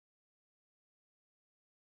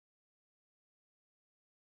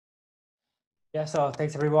Yeah, so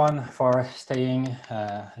thanks everyone for staying.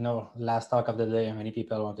 I know last talk of the day, many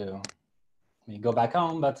people want to go back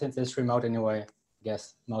home, but since it's remote anyway, I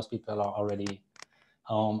guess most people are already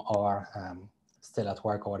home or still at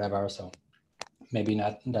work or whatever, so maybe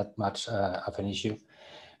not that much of an issue.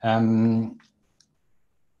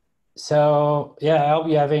 So yeah, I hope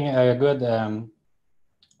you're having a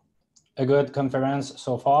good conference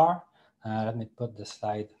so far. Let me put the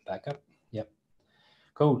slide back up. Yep.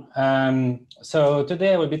 Cool. So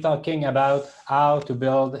today we'll be talking about how to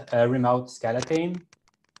build a remote Scala team.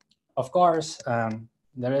 Of course,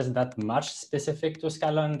 there isn't that much specific to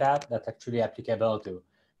Scala on that's actually applicable to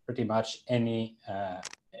pretty much any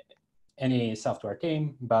software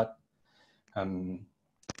team, but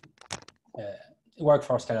work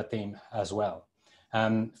for Scala team as well.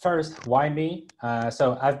 First, why me?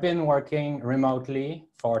 So I've been working remotely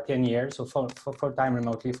for 10 years, so full-time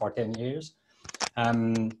remotely for 10 years.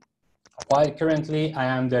 While currently I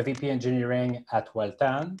am the VP engineering at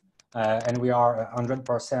Well10, and we are a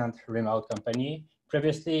 100% remote company.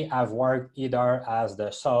 Previously, I've worked either as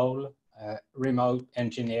the sole remote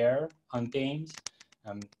engineer on teams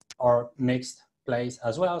or mixed place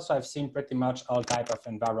as well. So I've seen pretty much all type of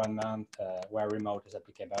environment where remote is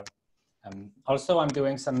applicable. Also, I'm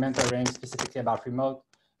doing some mentoring specifically about remote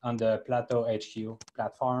on the Plateau HQ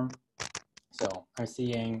platform. So I'm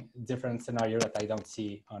seeing different scenarios that I don't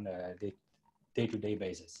see on a day-to-day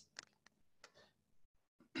basis.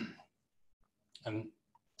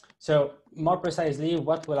 So more precisely,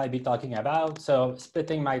 what will I be talking about? So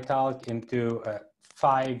splitting my talk into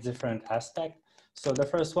 5 different aspects. So the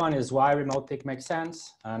first one is why remote tech makes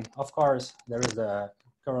sense. And of course, there is the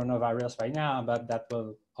coronavirus right now, but that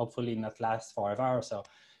will hopefully not last forever. So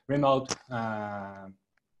remote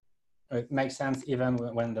it makes sense even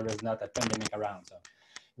when there is not a pandemic around. So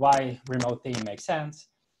why remote team makes sense.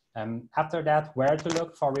 After that, where to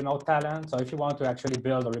look for remote talent. So if you want to actually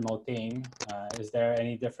build a remote team, is there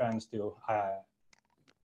any difference to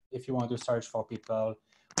if you want to search for people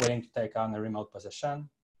willing to take on a remote position?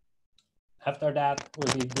 After that,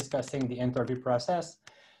 we'll be discussing the interview process.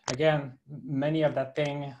 Again, many of that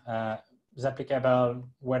thing is applicable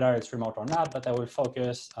whether it's remote or not, but I will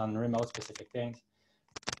focus on remote specific things.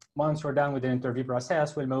 Once we're done with the interview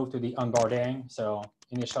process, we'll move to the onboarding. So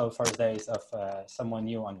initial first days of someone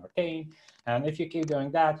new on your team. And if you keep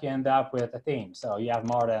doing that, you end up with a team. So you have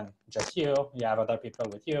more than just you have other people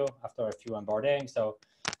with you after a few onboarding. So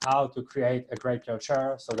how to create a great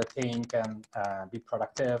culture so the team can be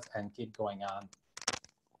productive and keep going on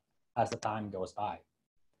as the time goes by.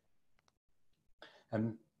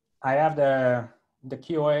 And I have the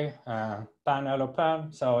QA panel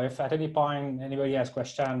open. So if at any point anybody has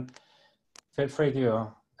questions, feel free to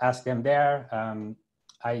ask them there.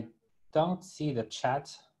 I don't see the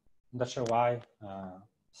chat. I'm not sure why.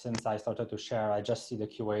 Since I started to share, I just see the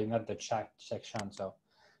QA, not the chat section. So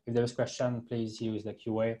if there's a question, please use the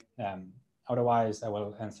QA. Otherwise, I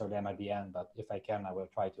will answer them at the end. But if I can, I will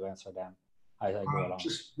try to answer them as I go along.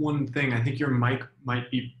 Just one thing. I think your mic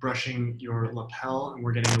might be brushing your lapel, and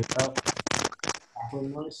we're getting a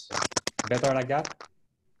background noise. Better like that?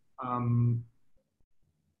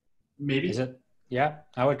 Maybe. Is it? Yeah,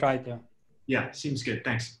 I will try to. Yeah, seems good.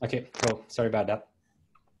 Thanks. Okay, cool. Sorry about that.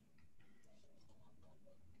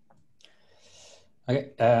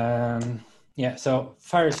 Okay. Yeah. So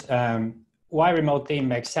first, why remote team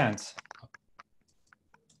makes sense?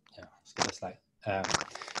 Yeah. Skip the slide.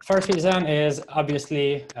 First reason is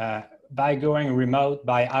obviously by going remote,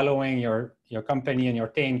 by allowing your company and your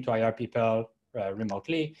team to hire people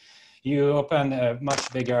remotely, you open a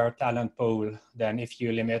much bigger talent pool than if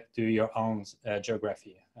you limit to your own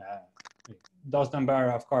geography. Those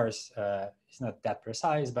numbers, of course, is not that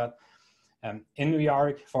precise, but in New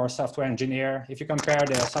York for a software engineer, if you compare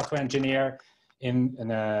the software engineer in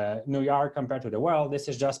New York compared to the world, this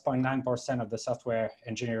is just 0.9% of the software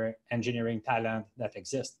engineering talent that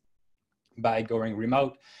exists. By going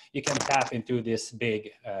remote, you can tap into this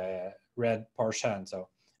big red portion. So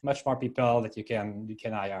much more people that you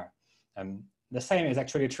can hire. The same is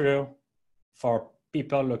actually true for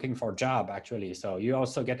people looking for a job, actually. So you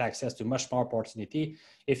also get access to much more opportunity.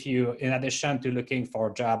 If you, in addition to looking for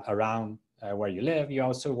a job around where you live, you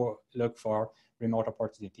also look for remote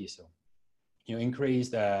opportunities. So you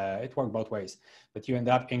increase it works both ways, but you end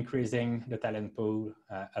up increasing the talent pool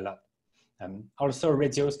a lot. Also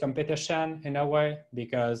reduce competition in a way,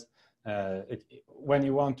 because when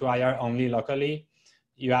you want to hire only locally,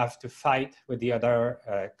 you have to fight with the other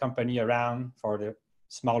company around for the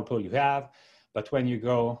small pool you have. But when you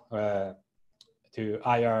go to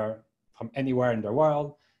hire from anywhere in the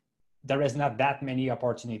world, there is not that many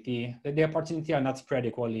opportunity. The opportunity are not spread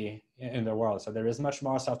equally in the world. So there is much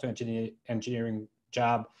more software engineering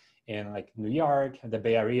job in like New York, the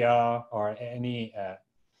Bay Area, or any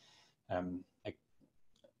like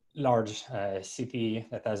large city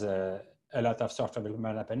that has a lot of software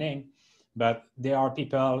development happening. But there are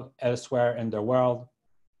people elsewhere in the world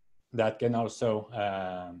that can also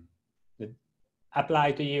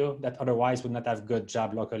apply to you that otherwise would not have good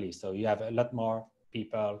job locally. So you have a lot more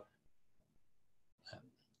people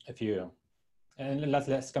and a lot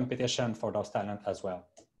less competition for those talent as well.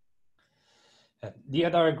 The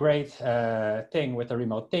other great thing with a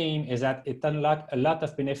remote team is that it unlocks a lot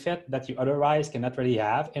of benefit that you otherwise cannot really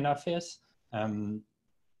have in office.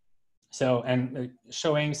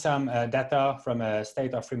 Showing some data from a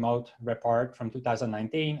State of Remote report from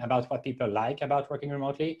 2019 about what people like about working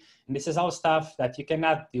remotely. And this is all stuff that you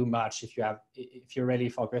cannot do much if you really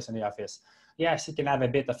focus in the office. Yes, you can have a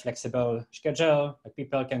bit of flexible schedule. Like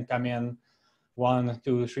people can come in 1,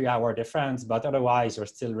 2, 3 hour difference, but otherwise you're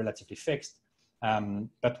still relatively fixed.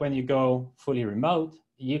 But when you go fully remote,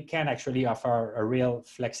 you can actually offer a real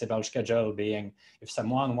flexible schedule, being if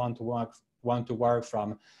someone want to work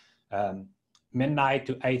from midnight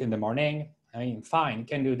to 8 in the morning, I mean, fine, you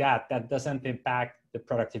can do that. That doesn't impact the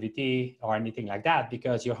productivity or anything like that,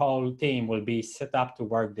 because your whole team will be set up to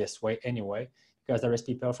work this way anyway, because there is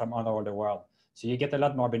people from all over the world. So you get a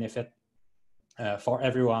lot more benefit for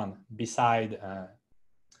everyone beside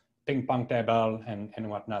ping pong table and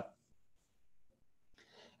whatnot.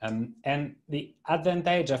 And the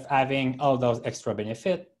advantage of having all those extra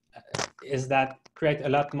benefits is that create a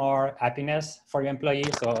lot more happiness for your employee.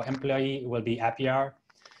 So employee will be happier.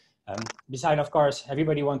 Beside, of course,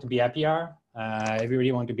 everybody want to be happier.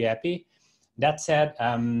 Everybody want to be happy. That said,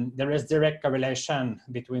 there is direct correlation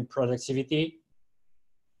between productivity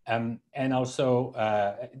and also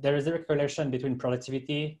there is direct correlation between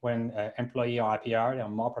productivity when employees are happier, they are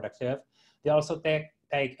more productive. They also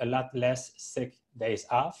take a lot less sick days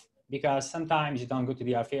off, because sometimes you don't go to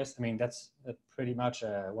the office. I mean, that's pretty much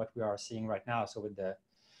what we are seeing right now. So with the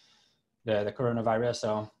coronavirus,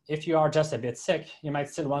 so if you are just a bit sick, you might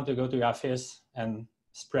still want to go to the office and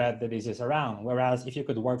spread the disease around. Whereas if you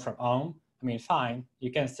could work from home, I mean, fine,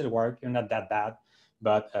 you can still work, you're not that bad,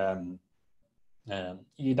 but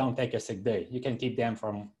you don't take a sick day. You can keep them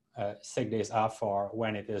from sick days off for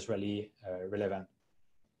when it is really relevant.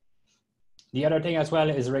 The other thing as well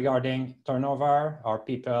is regarding turnover or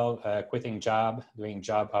people quitting job, doing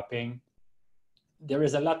job hopping. There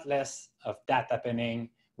is a lot less of that happening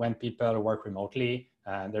when people work remotely.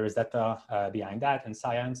 There is data behind that in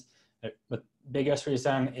science. But biggest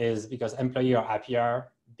reason is because employees are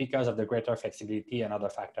happier because of the greater flexibility and other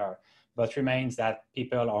factor. But remains that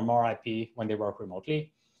people are more happy when they work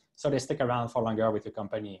remotely. So they stick around for longer with your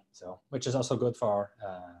company. So, which is also good for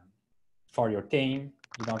your team.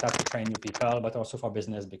 You don't have to train new people, but also for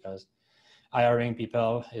business, because hiring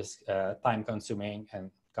people is time consuming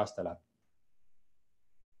and cost a lot.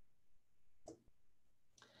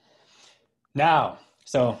 Now,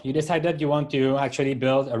 so you decided you want to actually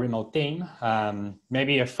build a remote team,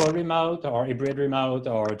 maybe a full remote or hybrid remote,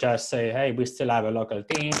 or just say, hey, we still have a local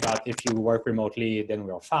team, but if you work remotely, then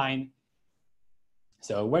we're fine.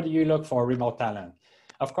 So where do you look for remote talent?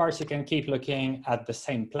 Of course, you can keep looking at the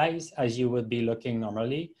same place as you would be looking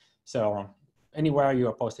normally. So anywhere you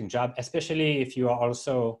are posting job, especially if you are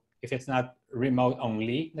also, if it's not remote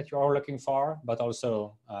only that you are looking for, but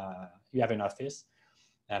also you have an office,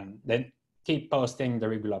 then keep posting the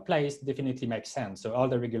regular place definitely makes sense. So all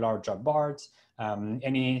the regular job boards,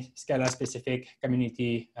 any Scala specific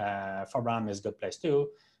community forum is a good place too.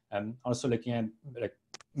 Also looking at like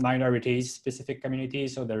minorities specific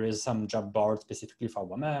communities. So there is some job board specifically for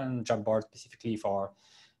women, job board specifically for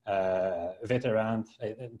veterans,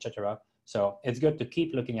 etc. So it's good to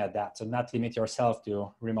keep looking at that. So not limit yourself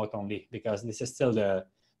to remote only, because this is still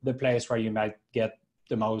the place where you might get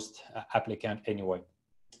the most applicant anyway.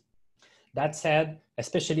 That said,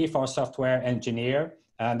 especially for software engineer,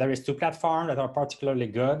 there is 2 platforms that are particularly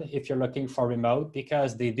good if you're looking for remote,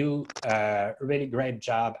 because they do a really great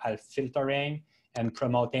job at filtering and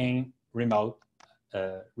promoting remote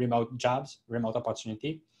jobs, remote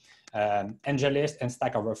opportunity. AngelList and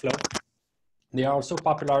Stack Overflow. They are also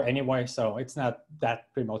popular anyway, so it's not that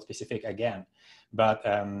remote specific again. But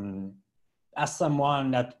as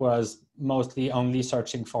someone that was mostly only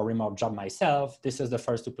searching for remote job myself, this is the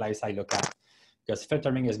first 2 places I look at, because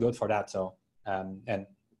filtering is good for that. So, and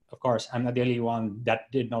of course, I'm not the only one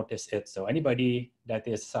that did notice it. So anybody that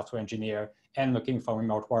is a software engineer and looking for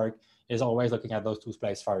remote work is always looking at those 2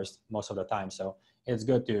 places first most of the time. So it's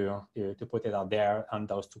good to put it out there on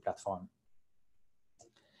those two platforms.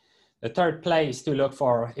 The third place to look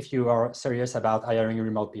for if you are serious about hiring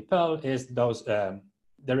remote people is those,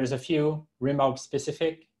 there is a few remote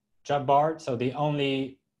specific job boards. So they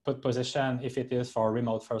only put position if it is for a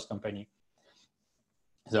remote first company.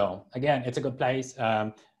 So again, it's a good place.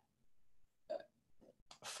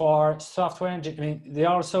 For software engineering, they're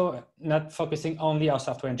also not focusing only on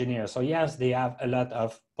software engineers. So yes, they have a lot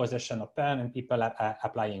of position open and people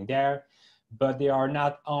applying there, but they are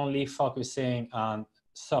not only focusing on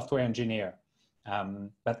software engineer.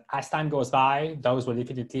 But as time goes by, those will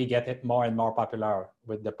definitely get it more and more popular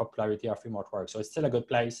with the popularity of remote work. So it's still a good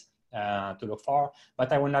place to look for,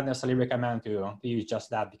 but I would not necessarily recommend to use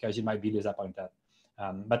just that because you might be disappointed.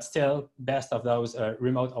 But still, best of those,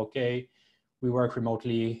 remote OK, we work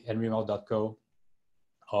remotely, and remote.co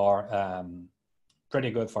are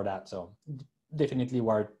pretty good for that. So definitely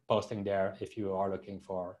worth posting there if you are looking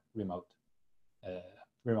for remote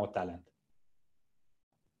talent.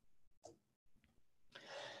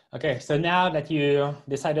 Okay, so now that you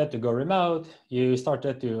decided to go remote, you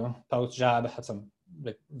started to post job at some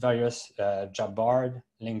various job board,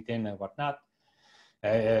 LinkedIn and whatnot.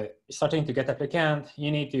 Starting to get applicant,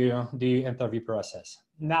 you need to do interview process.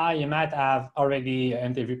 Now you might have already an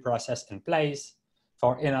interview process in place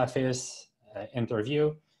for in-office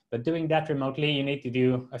interview, but doing that remotely, you need to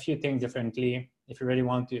do a few things differently if you really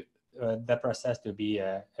want to that process to be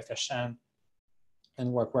efficient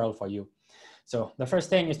and work well for you. So the first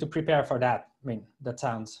thing is to prepare for that. I mean, that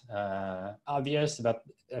sounds obvious, but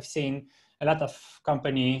I've seen a lot of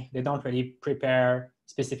company, they don't really prepare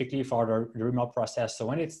specifically for the remote process. So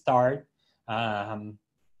when it starts,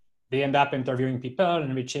 they end up interviewing people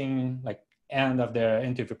and reaching like end of the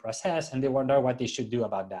interview process, and they wonder what they should do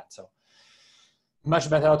about that. So much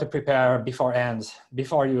better to prepare beforehand,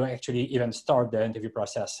 before you actually even start the interview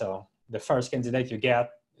process. So the first candidate you get,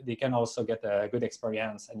 they can also get a good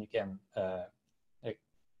experience, and you can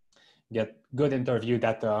get good interview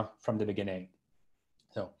data from the beginning.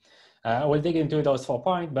 So we'll dig into those 4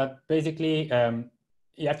 points, but basically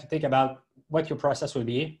you have to think about what your process will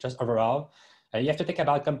be, just overall. You have to think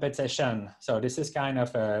about compensation. So this is kind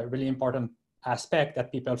of a really important aspect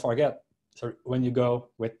that people forget. So when you go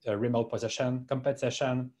with a remote position,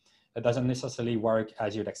 compensation, it doesn't necessarily work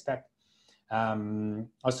as you'd expect.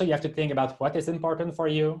 Also, you have to think about what is important for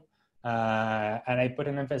you. And I put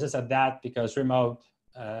an emphasis at that because remote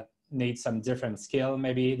needs some different skill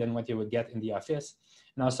maybe than what you would get in the office.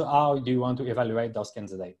 And also, how do you want to evaluate those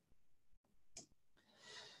candidates?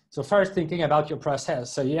 So first, thinking about your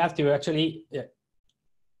process. So you have to actually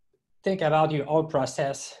think about your whole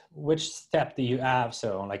process. Which step do you have?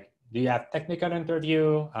 So like, do you have technical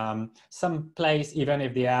interview? Some place, even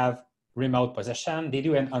if they have remote position, they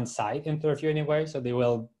do an on-site interview anyway. So they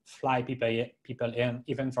will fly people in,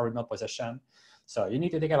 even for remote position. So you need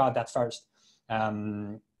to think about that first.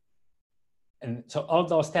 And so all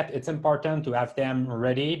those steps, it's important to have them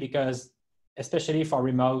ready because especially for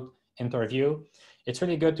remote interview, it's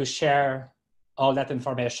really good to share all that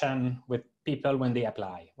information with people when they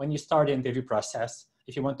apply. When you start the interview process,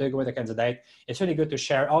 if you want to go with a candidate, it's really good to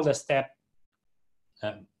share all the steps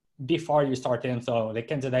before you start in. So the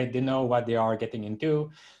candidate, they know what they are getting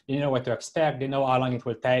into, they know what to expect, they know how long it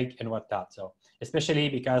will take and whatnot. So especially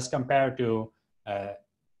because compared to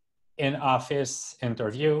in-office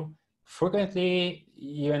interview, frequently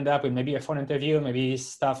you end up with maybe a phone interview, maybe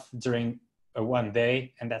stuff during one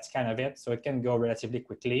day, and that's kind of it. So it can go relatively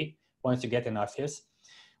quickly once you get in office.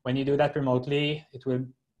 When you do that remotely, it will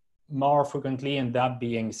more frequently end up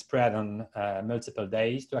being spread on multiple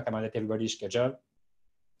days to accommodate everybody's schedule.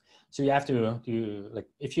 So you have to like,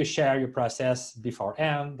 if you share your process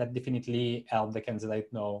beforehand, that definitely helps the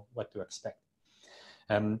candidate know what to expect.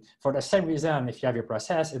 For the same reason, if you have your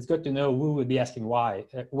process, it's good to know who will be asking why,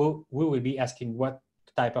 who will be asking what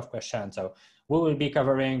type of question. So we will be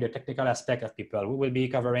covering the technical aspect of people. We will be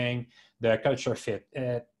covering the culture fit,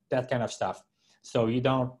 that kind of stuff. So you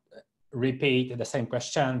don't repeat the same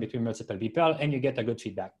question between multiple people and you get a good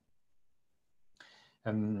feedback.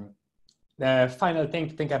 The final thing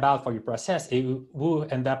to think about for your process is who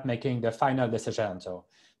end up making the final decision. So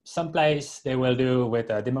some place they will do with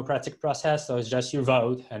a democratic process. So it's just you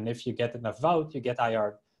vote. And if you get enough vote, you get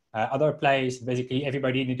hired. Other place, basically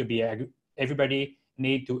everybody need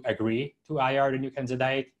to agree to hire the new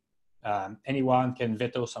candidate. Anyone can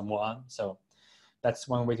veto someone. So that's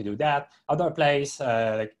one way to do that. Other place,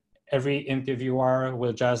 like every interviewer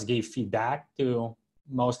will just give feedback to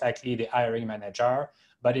most likely the hiring manager.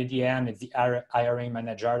 But in the end, it's the hiring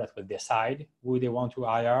manager that will decide who they want to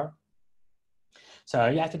hire. So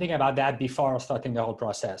you have to think about that before starting the whole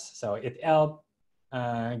process. So it helps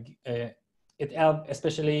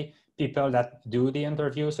especially people that do the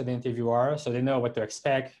interview, so the interviewer, so they know what to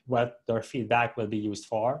expect, what their feedback will be used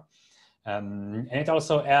for. And it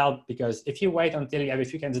also helps because if you wait until you have a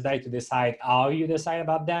few candidates to decide how you decide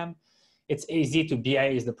about them, it's easy to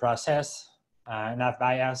bias the process and have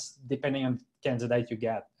bias depending on the candidate you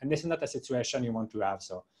get. And this is not a situation you want to have.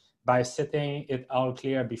 So by setting it all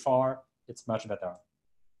clear before, it's much better.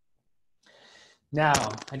 Now,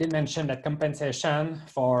 I did mention that compensation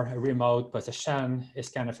for a remote position is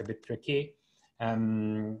kind of a bit tricky.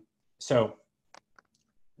 So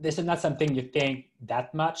this is not something you think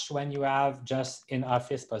that much when you have just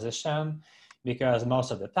in-office position, because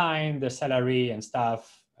most of the time the salary and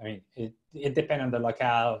stuff, I mean, it depends on the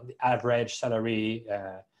locale, the average salary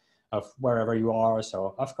of wherever you are.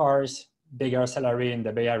 So of course, bigger salary in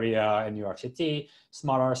the Bay Area in New York City,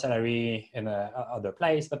 smaller salary in other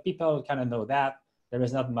place, but people kind of know that. There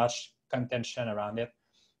is not much contention around it.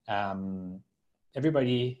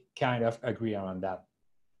 Everybody kind of agree around that.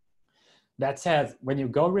 That said, when you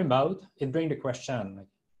go remote, it brings the question, like,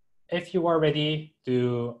 if you are ready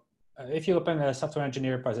to, if you open a software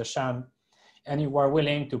engineer position and you are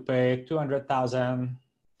willing to pay $200,000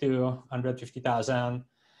 to $150,000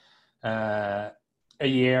 a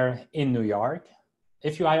year in New York,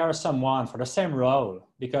 if you hire someone for the same role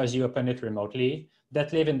because you open it remotely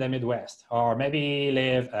that live in the Midwest, or maybe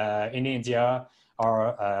live in India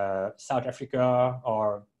or South Africa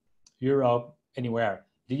or Europe, anywhere,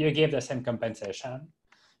 do you give the same compensation?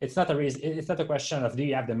 It's not a question of do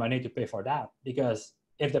you have the money to pay for that, because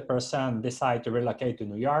if the person decides to relocate to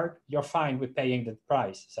New York, you're fine with paying the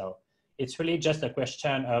price. So it's really just a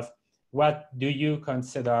question of what do you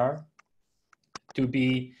consider to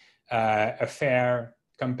be a fair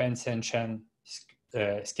compensation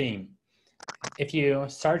scheme. If you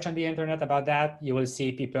search on the internet about that, you will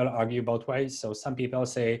see people argue both ways. So some people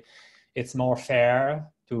say it's more fair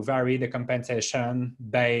to vary the compensation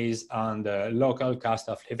based on the local cost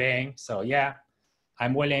of living. So yeah,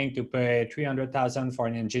 I'm willing to pay $300,000 for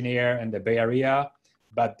an engineer in the Bay Area,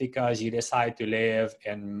 but because you decide to live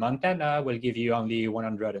in Montana, we'll give you only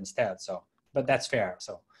 100 instead. So, but that's fair.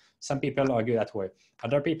 So some people argue that way.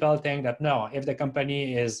 Other people think that no, if the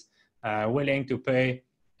company is willing to pay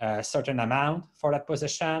a certain amount for that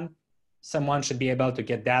position, someone should be able to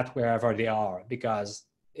get that wherever they are, because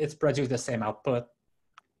it's produced the same output.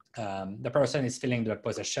 The person is filling the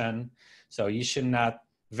position, so you should not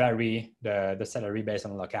vary the salary based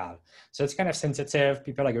on locale. So it's kind of sensitive.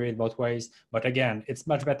 People agree with both ways. But again, it's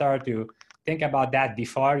much better to think about that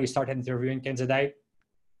before you start interviewing candidate.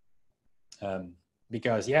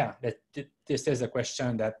 Because yeah, this is a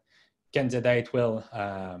question that candidate will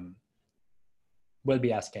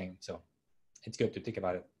be asking. So it's good to think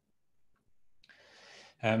about it.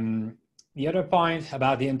 The other point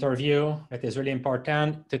about the interview that is really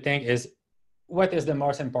important to think is, what is the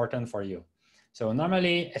most important for you? So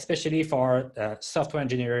normally, especially for software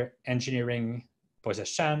engineering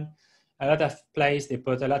position, a lot of places, they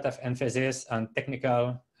put a lot of emphasis on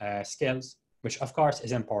technical skills, which of course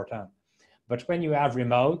is important. But when you have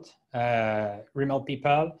remote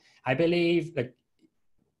people, I believe that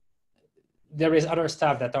there is other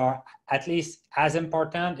stuff that are at least as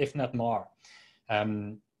important, if not more.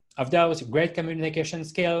 Of those, great communication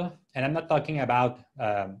skill, and I'm not talking about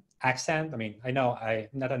accent. I mean, I know I'm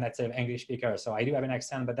not a native English speaker, so I do have an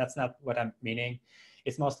accent, but that's not what I'm meaning.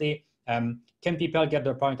 It's mostly, can people get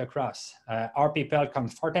their point across? Are people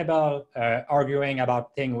comfortable arguing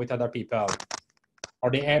about things with other people?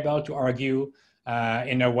 Are they able to argue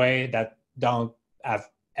in a way that don't have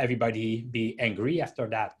everybody be angry after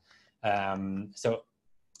that? So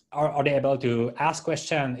are they able to ask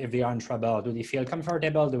questions if they are in trouble? Do they feel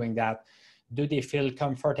comfortable doing that? Do they feel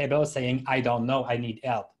comfortable saying, I don't know, I need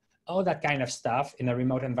help? All that kind of stuff in a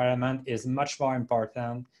remote environment is much more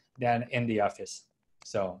important than in the office.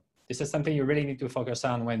 So this is something you really need to focus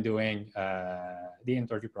on when doing the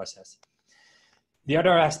interview process. The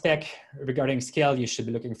other aspect regarding skill you should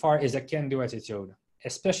be looking for is a can-do attitude,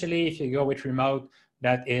 especially if you go with remote.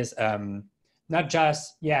 That is not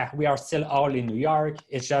just, yeah, we are still all in New York.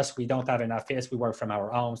 It's just we don't have an office. We work from our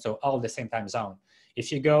home, so all the same time zone. If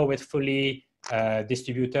you go with fully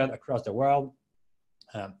distributed across the world,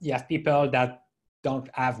 you have people that don't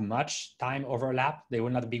have much time overlap. They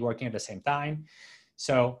will not be working at the same time.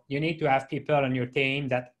 So you need to have people on your team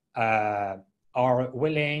that are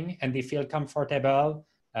willing and they feel comfortable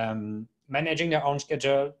managing their own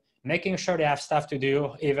schedule, making sure they have stuff to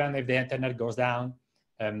do even if the internet goes down,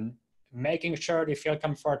 making sure they feel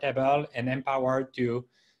comfortable and empowered to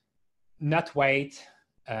not wait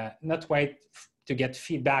to get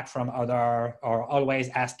feedback from other, or always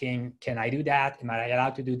asking, can I do that? Am I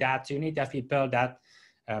allowed to do that? So you need to have people that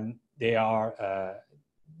they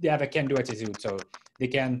have a can-do attitude. So they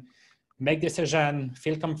can make decision,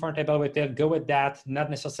 feel comfortable with it, go with that, not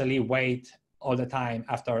necessarily wait all the time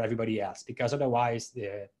after everybody else, because otherwise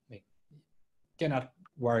they cannot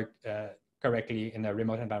work correctly in a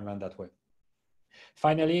remote environment that way.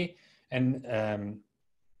 Finally, and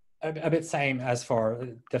a bit same as for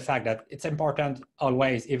the fact that it's important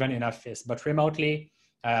always, even in office, but remotely,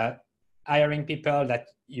 hiring people that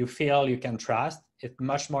you feel you can trust is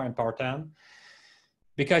much more important,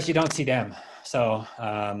 because you don't see them. So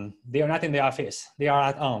they are not in the office, they are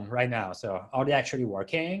at home right now. So are they actually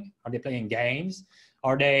working? Are they playing games?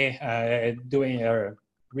 Are they doing a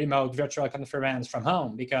remote virtual conference from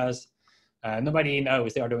home? Because nobody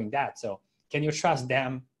knows they are doing that. So can you trust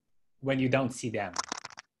them when you don't see them?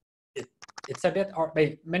 It's a bit,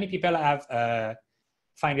 many people have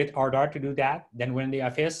find it harder to do that than when in the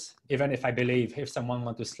office. Even if I believe if someone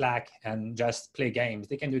wants to slack and just play games,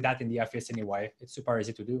 they can do that in the office anyway. It's super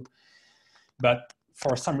easy to do. But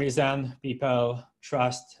for some reason, people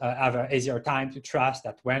have an easier time to trust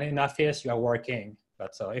that when in office, you are working.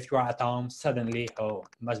 But so if you are at home, suddenly, oh,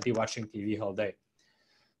 must be watching TV all day.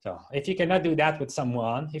 So if you cannot do that with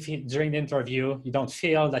someone, if during the interview, you don't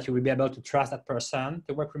feel that you will be able to trust that person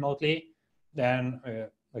to work remotely, then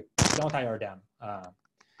don't hire them.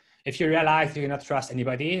 If you realize you cannot trust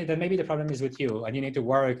anybody, then maybe the problem is with you and you need to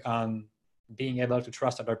work on being able to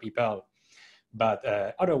trust other people. But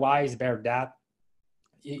otherwise, bear that,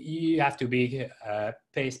 you have to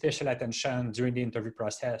pay special attention during the interview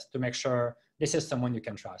process to make sure this is someone you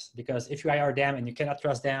can trust. Because if you hire them and you cannot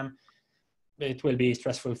trust them, it will be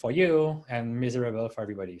stressful for you and miserable for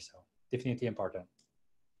everybody. So definitely important.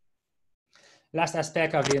 Last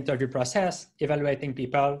aspect of the interview process, evaluating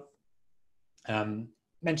people.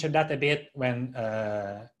 Mentioned that a bit when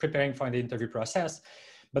preparing for the interview process.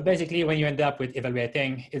 But basically, when you end up with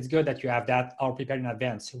evaluating, it's good that you have that all prepared in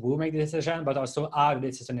advance. Who make the decision, but also how the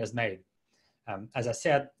decision is made. As I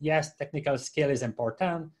said, yes, technical skill is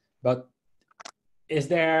important, but is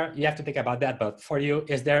there, you have to think about that, but for you,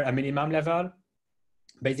 is there a minimum level?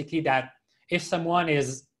 Basically that if someone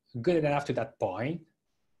is good enough to that point,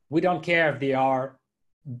 we don't care if they are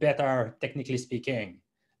better technically speaking.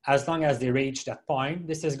 As long as they reach that point,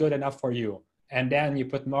 this is good enough for you. And then you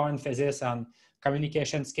put more emphasis on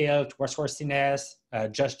communication skill, trustworthiness,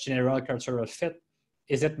 just general cultural fit.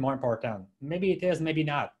 Is it more important? Maybe it is, maybe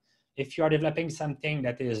not. If you are developing something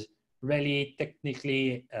that is really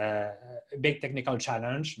technically a big technical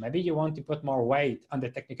challenge, maybe you want to put more weight on the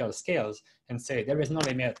technical skills and say, there is no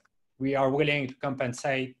limit. We are willing to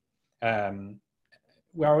compensate.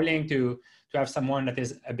 We are willing to have someone that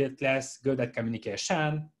is a bit less good at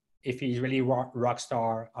communication if he's really rock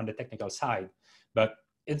star on the technical side. But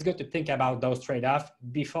it's good to think about those trade-offs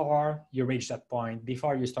before you reach that point,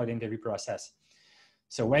 before you start the interview process.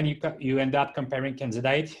 So when you end up comparing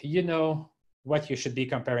candidates, you know what you should be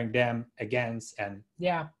comparing them against. And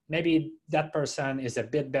yeah, maybe that person is a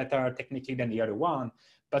bit better technically than the other one,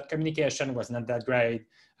 but communication was not that great.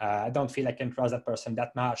 I don't feel I can trust that person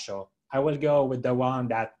that much. So I will go with the one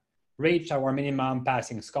that reached our minimum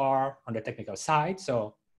passing score on the technical side.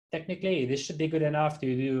 So technically, this should be good enough to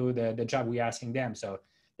do the job we're asking them. So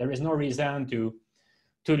there is no reason to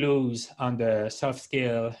lose on the soft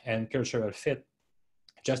skill and cultural fit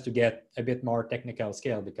just to get a bit more technical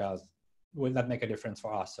skill, because it will not make a difference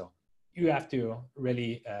for us. So you have to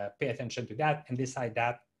really pay attention to that and decide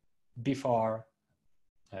that before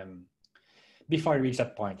you reach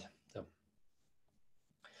that point. So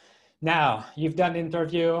now you've done the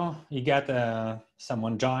interview, you get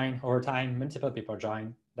someone join over time, multiple people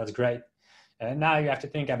join, that's great. And now you have to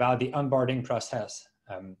think about the onboarding process.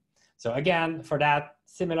 So again, for that,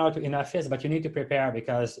 similar to in office, but you need to prepare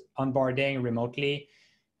because onboarding remotely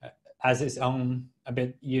has its own a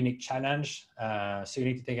bit unique challenge. So you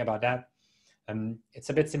need to think about that. It's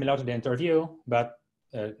a bit similar to the interview, but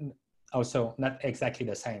also not exactly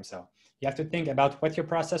the same. So you have to think about what your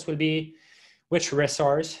process will be, which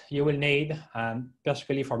resource you will need,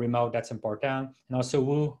 particularly for remote, that's important, and also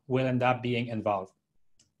who will end up being involved.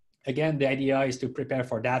 Again, the idea is to prepare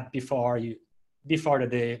for that before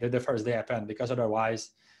the first day happens, because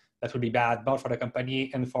otherwise that would be bad both for the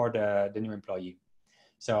company and for the new employee.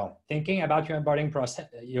 So thinking about your onboarding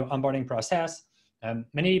process,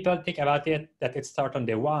 many people think about it that it starts on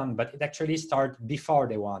day one, but it actually starts before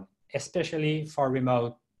day one, especially for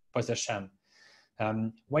remote position.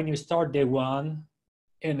 When you start day one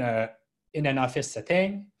in an office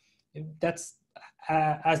setting, that's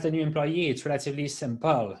as the new employee, it's relatively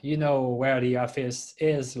simple. You know where the office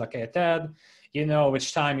is located. You know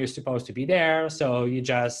which time you're supposed to be there. So you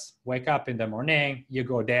just wake up in the morning, you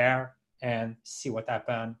go there and see what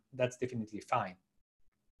happened. That's definitely fine.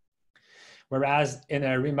 Whereas in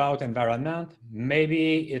a remote environment,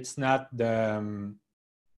 maybe it's not the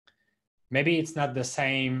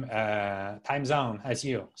same time zone as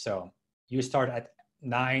you. So you start at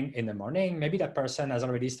 9 in the morning, maybe that person has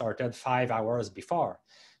already started 5 hours before.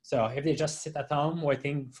 So if they just sit at home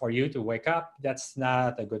waiting for you to wake up, that's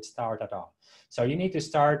not a good start at all. So you need to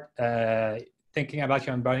start thinking about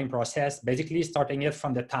your onboarding process, basically starting it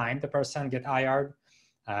from the time the person get hired.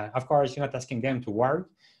 Of course, you're not asking them to work,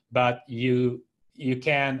 but you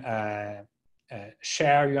can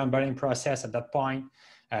share your onboarding process at that point.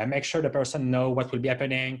 Make sure the person know what will be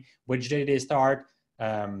happening, which day they start,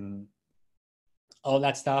 all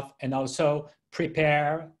that stuff, and also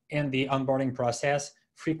prepare in the onboarding process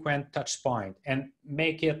frequent touch point and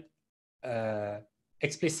make it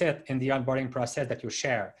explicit in the onboarding process that you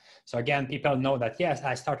share. So again, people know that, yes,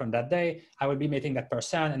 I start on that day, I will be meeting that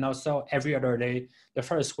person, and also every other day, the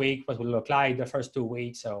first week, what will look like, the first 2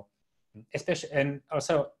 weeks. So especially, and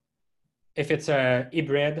also if it's a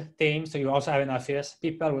hybrid team, so you also have an office,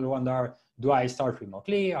 people will wonder, do I start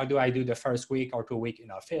remotely or do I do the first week or 2 weeks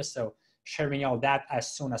in office? So sharing all that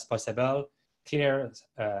as soon as possible clears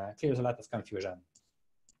a lot of confusion.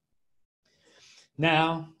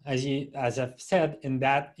 Now, as I've said, in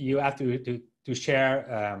that you have to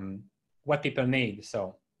share what people need.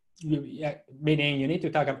 So, meaning you need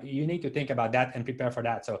to think about that and prepare for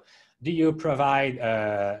that. So, do you provide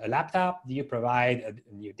a laptop? Do you provide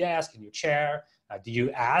a new desk, a new chair? Do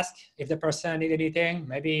you ask if the person needs anything?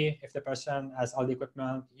 Maybe if the person has all the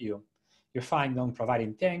equipment, you're fine, don't provide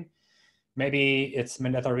anything. Maybe it's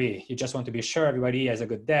mandatory. You just want to be sure everybody has a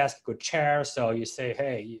good desk, good chair. So you say,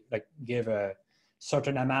 hey, like give a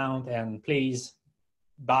certain amount and please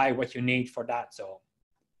buy what you need for that. So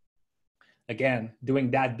again, doing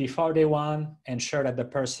that before day one, ensure that the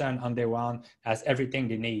person on day one has everything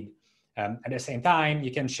they need. At the same time,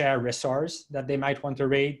 you can share resources that they might want to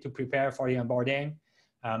read to prepare for the onboarding,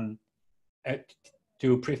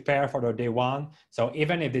 to prepare for the day one. So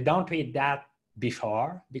even if they don't read that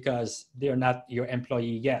before, because they're not your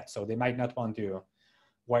employee yet, so they might not want to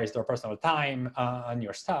waste their personal time on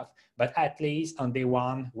your stuff, but at least on day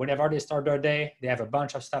one, whenever they start their day, they have a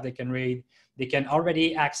bunch of stuff they can read. They can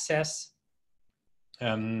already access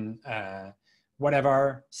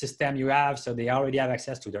whatever system you have, so they already have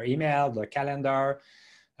access to their email, their calendar,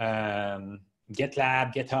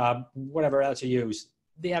 GitLab, GitHub, whatever else you use.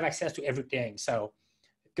 They have access to everything. So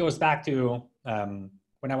it goes back to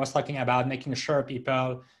when I was talking about making sure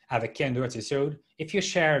people have a can-do attitude. If you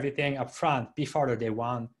share everything up front before the day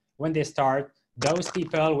one, when they start, those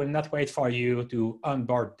people will not wait for you to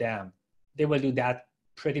onboard them. They will do that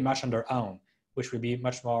pretty much on their own, which will be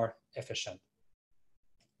much more efficient.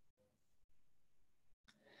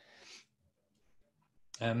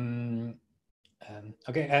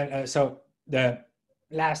 Okay, so the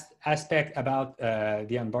last aspect about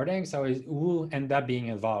the onboarding, so is who end up being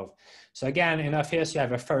involved. So again, in Office, you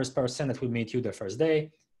have a first person that will meet you the first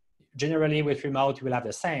day. Generally with remote, you will have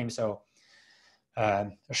the same. So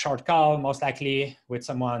a short call, most likely with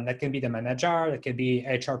someone that can be the manager, that can be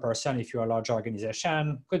HR person if you're a large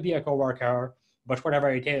organization, could be a coworker, but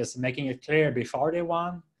whatever it is, making it clear before day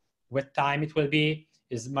one, what time it will be,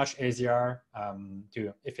 is much easier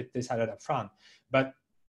if it decided up front. But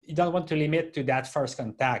you don't want to limit to that first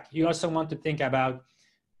contact. You also want to think about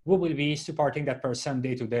who will be supporting that person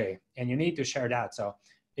day to day, and you need to share that. So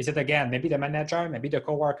is it, again, maybe the manager, maybe the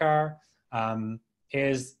coworker?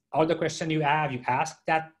 Is all the question you have, you ask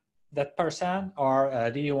that person,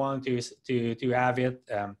 or do you want to have it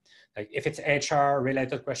like if it's HR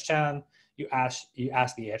related question, you ask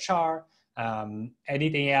the HR.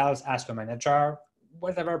 Anything else, ask the manager.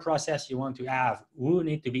 Whatever process you want to have, who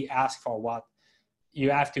need to be asked for what. You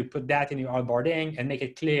have to put that in your onboarding and make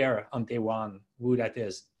it clear on day one who that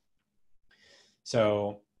is.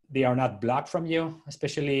 So they are not blocked from you,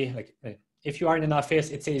 especially like if you are in an office,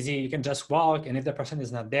 it's easy. You can just walk, and if the person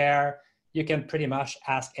is not there, you can pretty much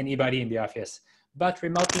ask anybody in the office. But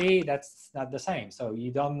remotely, that's not the same. So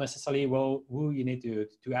you don't necessarily know who you need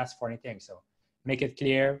to ask for anything. So make it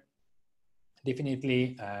clear.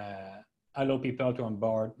 Definitely allow people to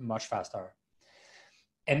onboard much faster.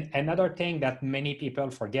 And another thing that many people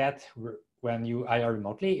forget when you hire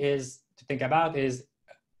remotely is to think about is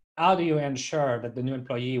how do you ensure that the new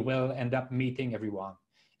employee will end up meeting everyone?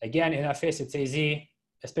 Again, in office, it's easy,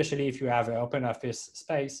 especially if you have an open office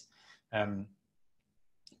space.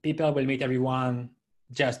 people will meet everyone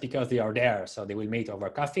just because they are there. So they will meet over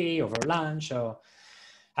coffee, over lunch. So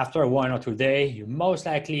after 1 or 2 days, you most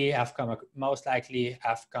likely have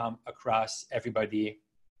come across everybody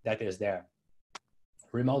that is there.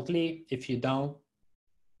 Remotely, if you don't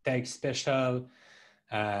take special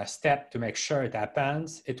step to make sure it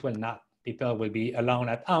happens, it will not. People will be alone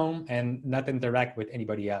at home and not interact with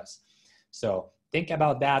anybody else. So think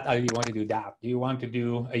about that. How do you want to do that? Do you want to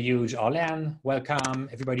do a huge all-in, welcome,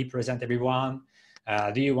 everybody, present everyone?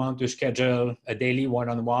 Do you want to schedule a daily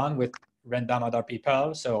one-on-one with random other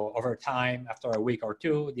people? So over time, after a week or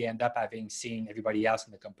two, they end up having seen everybody else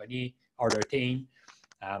in the company or their team.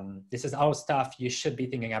 This is all stuff you should be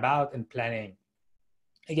thinking about and planning.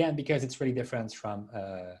 Again, because it's really different from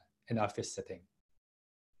an office setting.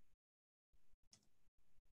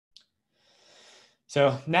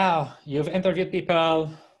 So now you've interviewed people,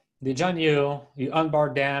 they join you, you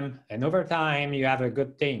onboard them, and over time you have a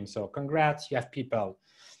good team. So congrats, you have people.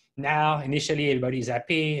 Now, initially everybody's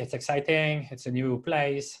happy, it's exciting, it's a new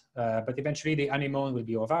place, but eventually the honeymoon will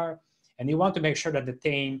be over, and you want to make sure that the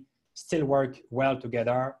team still work well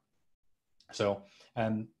together. So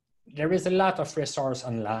there is a lot of resource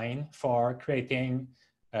online for creating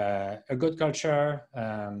a good culture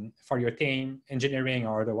for your team, engineering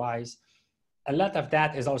or otherwise. A lot of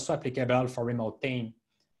that is also applicable for remote team.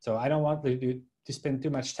 So I don't want to spend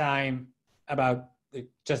too much time about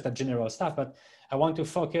just the general stuff, but I want to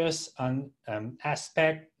focus on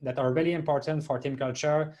aspects that are really important for team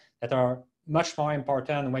culture, that are much more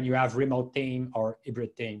important when you have remote team or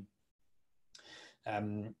hybrid team.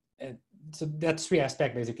 So that's 3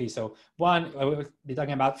 aspects basically. So one, I will be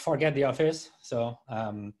talking about forget the office. So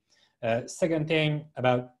second thing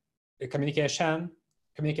about communication.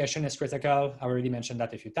 Communication is critical. I already mentioned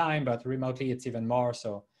that a few times, but remotely it's even more.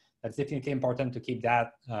 So that's definitely important to keep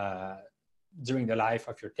that during the life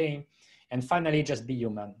of your team. And finally, just be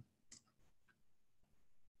human.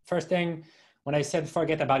 First thing, when I said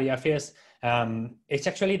forget about the office, it's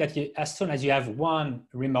actually that as soon as you have one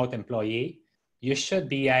remote employee, you should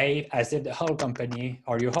behave as if the whole company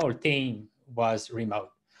or your whole team was remote.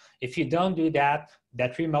 If you don't do that,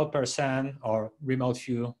 that remote person or remote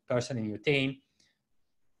few person in your team,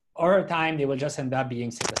 over time, they will just end up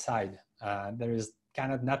being set aside. There is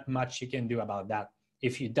kind of not much you can do about that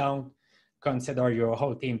if you don't consider your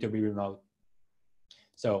whole team to be remote.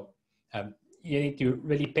 So you need to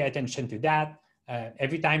really pay attention to that.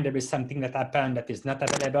 Every time there is something that happened that is not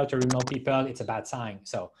available to remote people, it's a bad sign.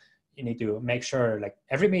 So you need to make sure like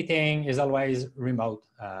every meeting is always remote.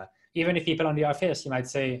 Even if people in the office, you might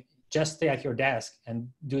say, just stay at your desk and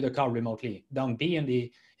do the call remotely. Don't be in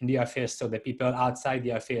the office so that people outside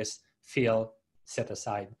the office feel set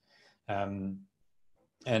aside. And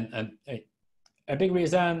a big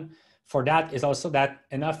reason for that is also that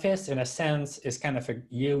an office, in a sense, is kind of a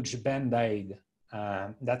huge band-aid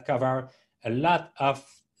that cover a lot of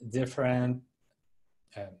different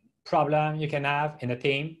problems you can have in a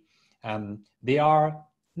team. They are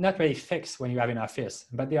not really fixed when you have an office,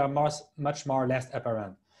 but they are much more or less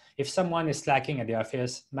apparent. If someone is slacking at the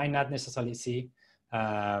office, might not necessarily see,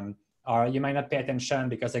 or you might not pay attention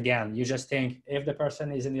because, again, you just think if the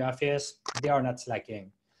person is in the office, they are not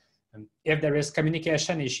slacking. If there is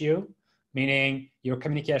communication issue, meaning your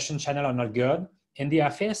communication channel are not good, in the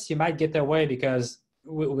office, you might get away because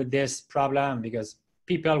with this problem, because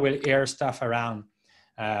people will hear stuff around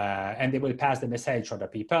and they will pass the message to other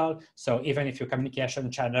people. So even if your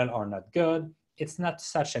communication channel are not good, it's not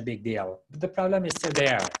such a big deal. But the problem is still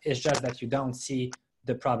there. It's just that you don't see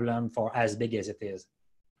the problem for as big as it is.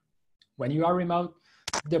 When you are remote,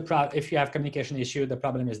 if you have communication issue, the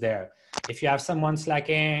problem is there. If you have someone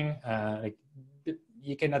slacking,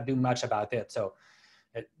 you cannot do much about it. So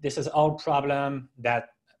this is all problem that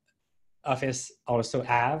office also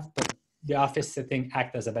have, but the office setting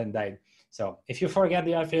act as a band-aid. So if you forget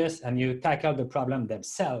the office and you tackle the problem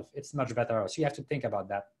themselves, it's much better. So you have to think about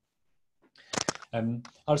that.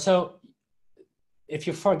 Also, if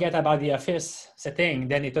you forget about the office setting,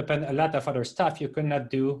 then it opens a lot of other stuff you could not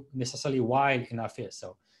do necessarily while in office.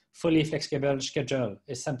 So fully flexible schedule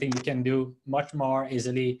is something you can do much more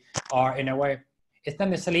easily, or in a way, it's not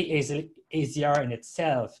necessarily easier in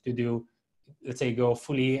itself to do, let's say, go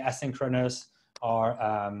fully asynchronous or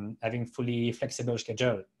having fully flexible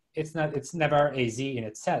schedule. It's never easy in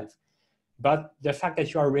itself. But the fact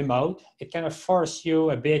that you are remote, it kind of force you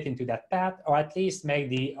a bit into that path, or at least make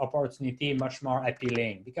the opportunity much more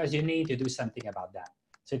appealing because you need to do something about that.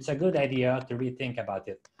 So it's a good idea to rethink about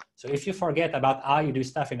it. So if you forget about how you do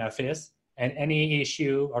stuff in office and any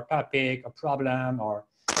issue or topic or problem or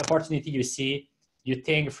opportunity you see, you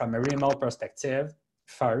think from a remote perspective,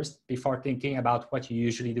 first before thinking about what you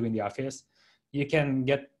usually do in the office, you can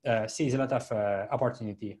seize a lot of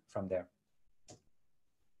opportunity from there.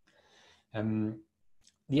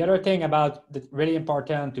 The other thing about that's really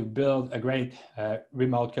important to build a great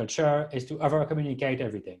remote culture is to over-communicate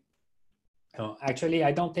everything. Actually,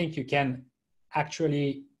 I don't think you can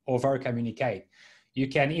actually over-communicate. You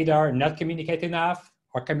can either not communicate enough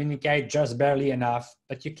or communicate just barely enough,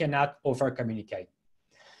 but you cannot over-communicate.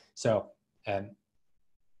 So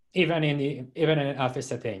even in an office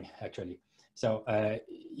setting, actually. So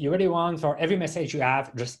you really want, for every message you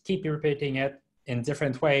have, just keep repeating it in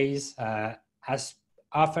different ways as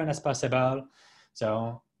often as possible.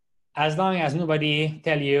 So as long as nobody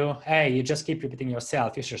tell you, hey, you just keep repeating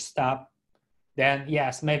yourself, you should stop, then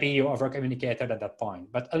yes, maybe you over-communicated at that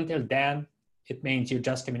point. But until then, it means you're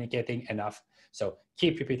just communicating enough. So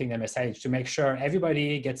keep repeating the message to make sure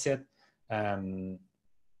everybody gets it. And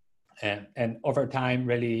over time,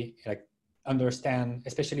 really like understand,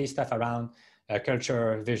 especially stuff around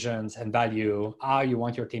culture, visions, and value, how you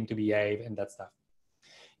want your team to behave and that stuff.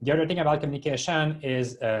 The other thing about communication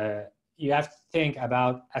is you have to think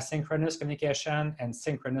about asynchronous communication and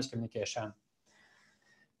synchronous communication.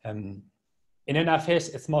 In an office,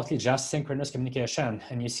 it's mostly just synchronous communication,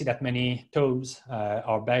 and you see that many tools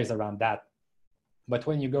are based around that. But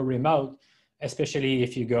when you go remote, especially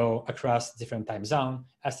if you go across different time zones,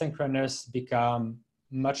 asynchronous become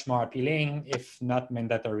much more appealing, if not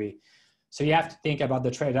mandatory. So you have to think about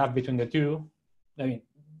the trade-off between the two. I mean,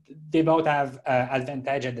 they both have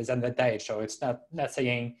advantage and disadvantage. So it's not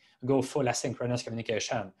saying go full asynchronous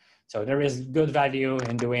communication. So there is good value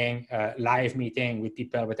in doing a live meeting with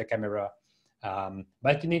people with a camera.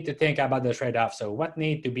 But you need to think about the trade-off. So what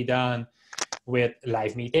needs to be done with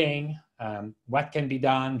live meeting? What can be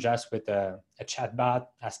done just with a chat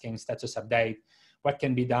bot asking status update? What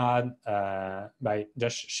can be done by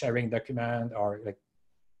just sharing document or like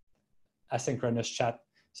asynchronous chat?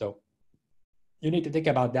 So you need to think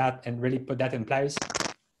about that and really put that in place.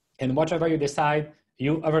 And whatever you decide,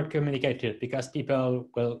 you over communicate it, because people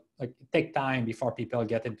will like take time before people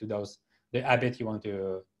get into the habit you want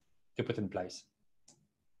to put in place.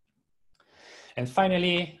 And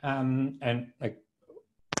finally, and like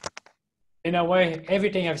in a way,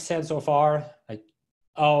 everything I've said so far, like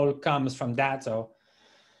all comes from that. So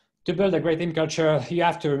to build a great team culture, you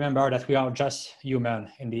have to remember that we are just human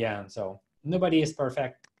in the end. So nobody is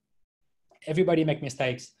perfect. Everybody make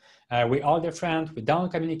mistakes. We're all different. We don't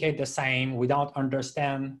communicate the same. We don't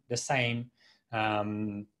understand the same.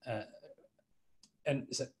 And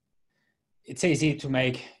so it's easy to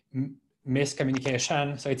make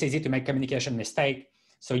miscommunication. So it's easy to make communication mistake.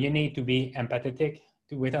 So you need to be empathetic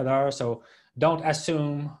with others. So don't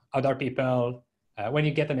assume other people. When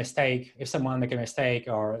you get a mistake, if someone make a mistake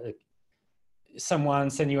or someone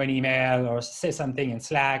send you an email or say something in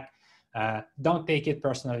Slack, don't take it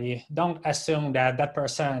personally. Don't assume that that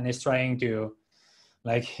person is trying to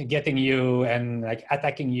like getting you and like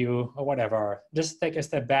attacking you or whatever. Just take a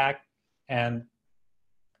step back and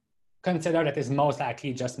consider that it's most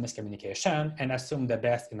likely just miscommunication and assume the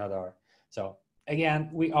best in other. So again,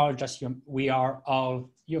 we are all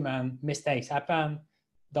human. Mistakes happen.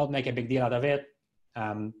 Don't make a big deal out of it.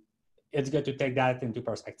 It's good to take that into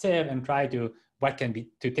perspective and try to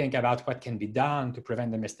think about what can be done to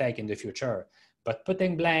prevent the mistake in the future. But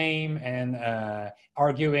putting blame and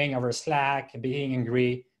arguing over Slack, being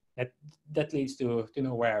angry, that leads to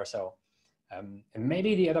nowhere. So and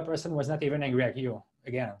maybe the other person was not even angry at you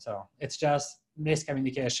again. So it's just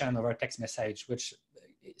miscommunication over text message, which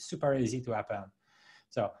is super easy to happen.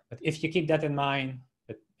 So, but if you keep that in mind,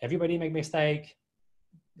 that everybody make mistake,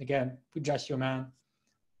 again, we're just human.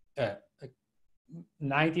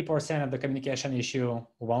 90% of the communication issue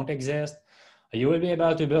won't exist. You will be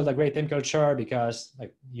able to build a great team culture because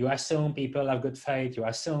like you assume people have good faith, you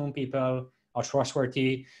assume people are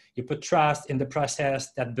trustworthy, you put trust in the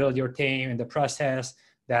process that build your team, in the process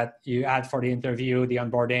that you add for the interview, the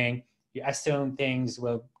onboarding, you assume things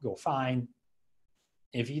will go fine.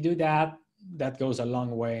 If you do that, that goes a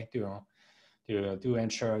long way to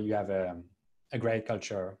ensure you have a great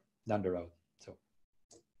culture down the road. So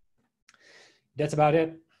that's about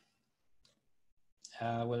it.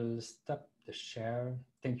 We'll stop the share.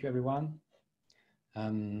 Thank you, everyone.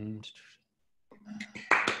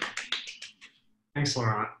 Thanks,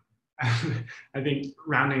 Laurent. I think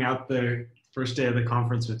rounding out the first day of the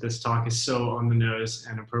conference with this talk is so on the nose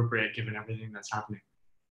and appropriate given everything that's happening.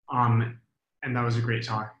 And that was a great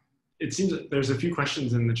talk. It seems that there's a few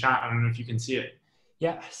questions in the chat. I don't know if you can see it.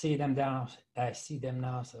 Yeah, I see them now. I see them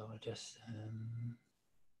now. So I'll just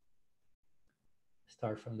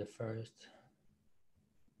start from the first.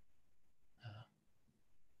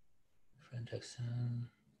 French accent.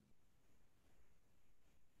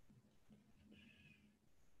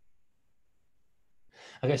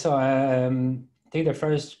 Okay, so I think the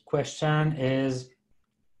first question is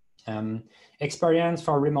experience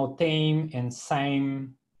for remote team in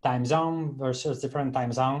same time zone versus different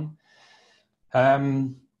time zone.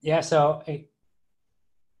 Yeah, so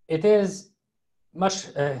it is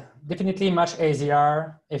definitely much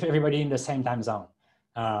easier if everybody in the same time zone.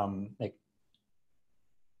 Like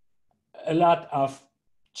a lot of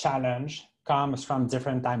challenge comes from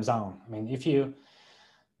different time zone. I mean, if you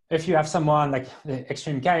have someone like the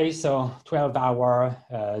extreme case, so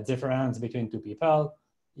 12-hour difference between two people,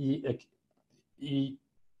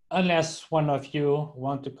 unless one of you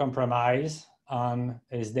want to compromise on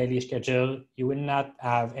his daily schedule, you will not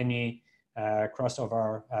have any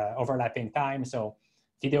crossover overlapping time. So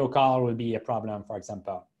video call will be a problem, for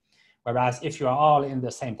example. Whereas if you are all in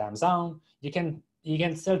the same time zone, you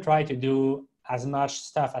can still try to do as much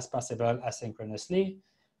stuff as possible asynchronously.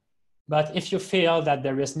 But if you feel that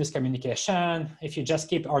there is miscommunication, if you just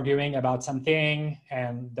keep arguing about something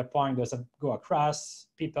and the point doesn't go across,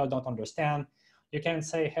 people don't understand, you can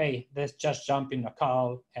say, hey, let's just jump in a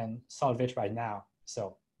call and solve it right now.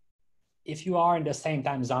 So if you are in the same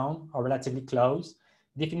time zone or relatively close,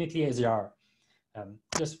 definitely easier.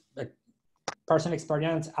 Just personal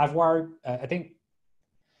experience, I've worked, I think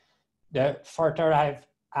the further I've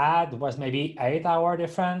had was maybe 8-hour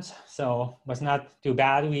difference. So it was not too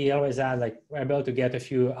bad. We always had like, we're able to get a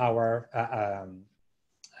few hour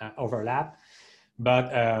overlap. But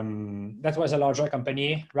that was a larger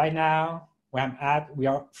company. Right now, where I'm at, we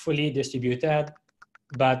are fully distributed,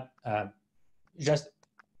 but just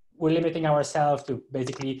we're limiting ourselves to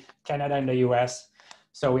basically Canada and the US.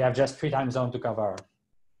 So we have just 3 time zones to cover.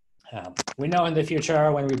 We know in the future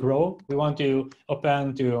when we grow, we want to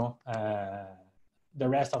open to the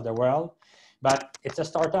rest of the world, but it's a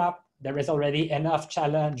startup. There is already enough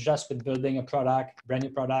challenge just with building a product, brand new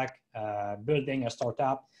product, building a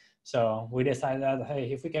startup. So we decided,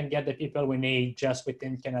 hey, if we can get the people we need just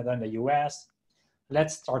within Canada and the US,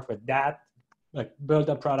 let's start with that, like build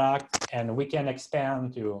a product, and we can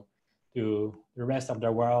expand to the rest of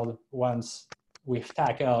the world once we've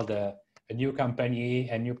tackled a new company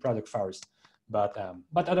and new product first. But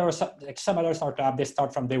others, like some other startup, they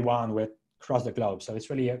start from day one with across the globe. So it's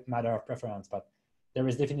really a matter of preference, but there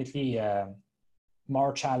is definitely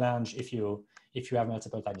more challenge if you have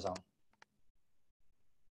multiple time zones.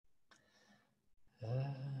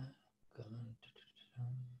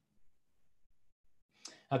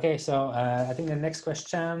 Okay, so I think the next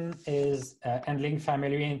question is handling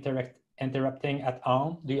family interrupting at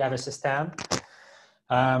home. Do you have a system?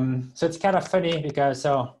 So it's kind of funny because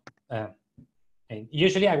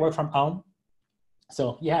usually I work from home.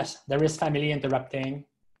 So yes, there is family interrupting,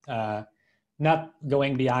 not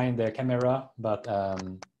going behind the camera, but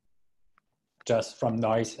just from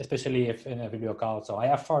noise, especially if in a video call. So I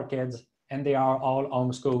have 4 kids and they are all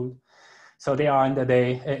homeschooled. So they are in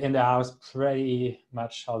the house pretty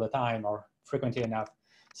much all the time or frequently enough.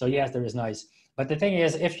 So yes, there is noise. But the thing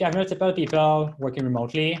is, if you have multiple people working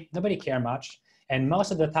remotely, nobody cares much. And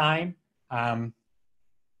most of the time, I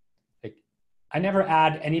never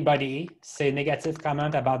had anybody say negative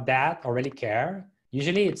comment about that or really care.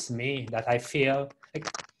 Usually it's me that I feel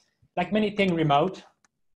like many things remote,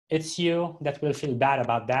 it's you that will feel bad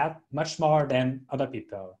about that much more than other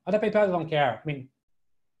people. Other people don't care. I mean,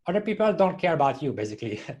 other people don't care about you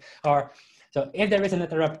basically. Or so if there is an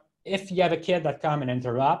interrupt, if you have a kid that come and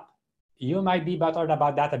interrupt, you might be bothered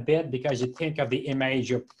about that a bit because you think of the image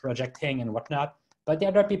you're projecting and whatnot. But the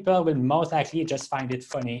other people will most likely just find it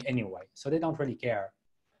funny anyway. So they don't really care.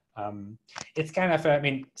 It's kind of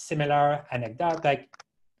a similar anecdote. Like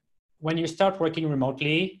when you start working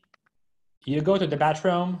remotely, you go to the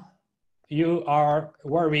bathroom, you are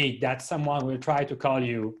worried that someone will try to call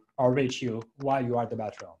you or reach you while you are at the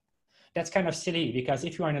bathroom. That's kind of silly because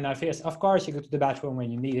if you are in an office, of course you go to the bathroom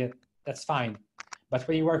when you need it, that's fine. But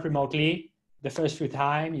when you work remotely, the first few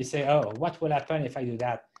times you say, oh, what will happen if I do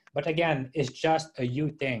that? But again, it's just a you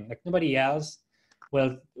thing. Like nobody else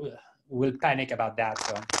will panic about that.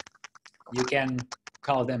 So you can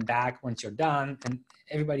call them back once you're done and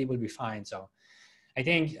everybody will be fine. So I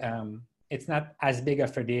think it's not as big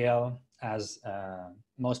of a deal as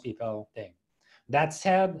most people think. That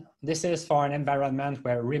said, this is for an environment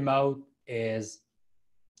where remote is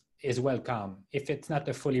welcome. If it's not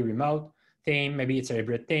a fully remote team, maybe it's a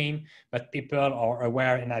hybrid team, but people are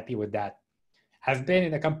aware and happy with that. I've been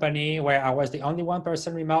in a company where I was the only one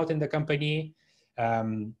person remote in the company.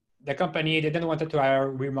 the company didn't want to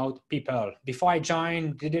hire remote people. Before I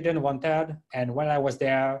joined, they didn't want it. And when I was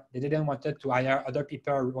there, they didn't want to hire other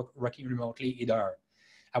people working remotely either.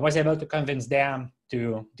 I was able to convince them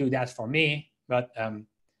to do that for me. But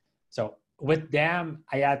so with them,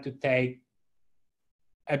 I had to take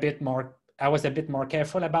a bit more, I was a bit more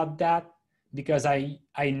careful about that because I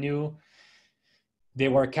knew they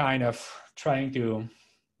were kind of trying to,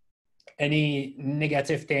 any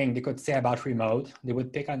negative thing they could say about remote, they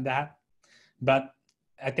would pick on that. But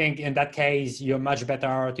I think in that case, you're much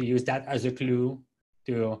better to use that as a clue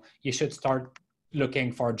to, you should start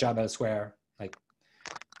looking for a job elsewhere. Like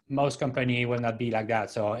most company will not be like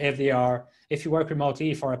that. So if you work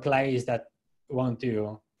remotely for a place that want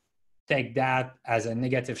to take that as a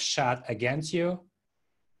negative shot against you,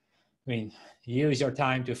 I mean, use your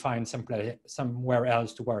time to find somewhere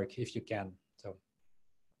else to work if you can. So,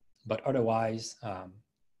 but otherwise,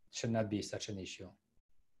 should not be such an issue.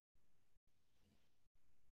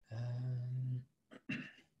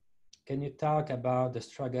 Can you talk about the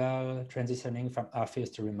struggle transitioning from office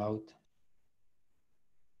to remote?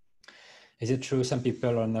 Is it true some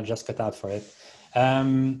people are not just cut out for it?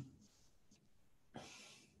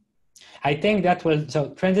 I think that will, so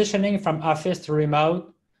transitioning from office to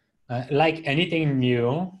remote, like anything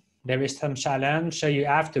new, there is some challenge. So you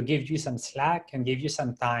have to give you some slack and give you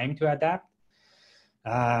some time to adapt.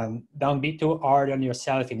 Don't be too hard on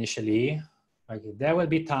yourself initially. Like, there will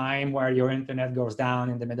be time where your internet goes down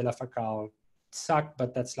in the middle of a call. It sucks,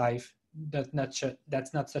 but that's life. That's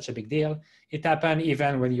not such a big deal. It happens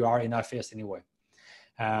even when you are in office anyway.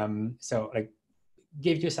 So like,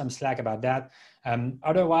 give you some slack about that.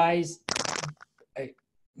 Otherwise,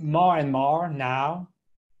 more and more now,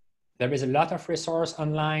 there is a lot of resource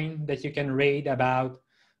online that you can read about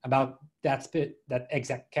that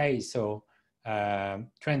exact case. So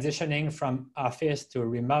transitioning from office to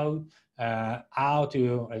remote, how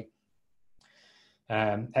to, like,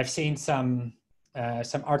 I've seen some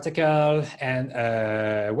article and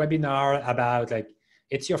webinar about, like,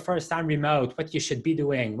 it's your first time remote, what you should be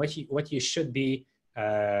doing, what you should be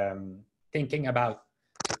thinking about.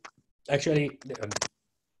 Actually,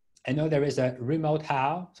 I know there is a Remote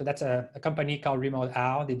How, so that's a company called Remote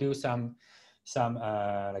How. They do some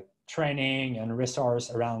like training and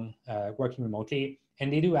resource around working remotely,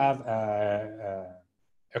 and they do have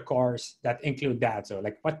a course that include that. So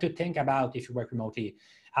like, what to think about if you work remotely,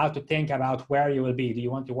 how to think about where you will be. Do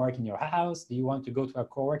you want to work in your house? Do you want to go to a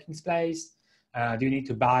co-working space? Do you need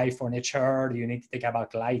to buy furniture? Do you need to think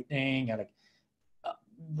about lighting? And like,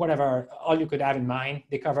 whatever, all you could have in mind,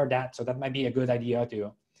 they cover that. So that might be a good idea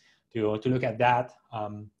to look at that,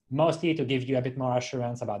 mostly to give you a bit more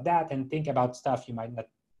assurance about that and think about stuff you might not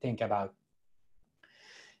think about.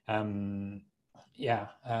 Yeah,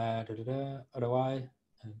 otherwise,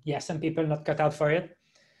 yeah, some people not cut out for it.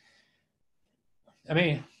 I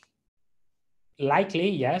mean, likely,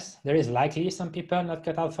 yes, there is likely some people not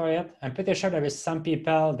cut out for it. I'm pretty sure there is some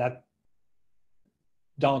people that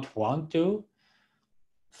don't want to,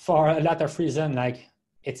 for a lot of reasons, like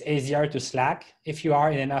it's easier to slack if you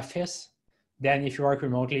are in an office than if you work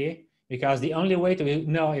remotely, because the only way to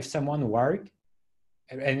know if someone works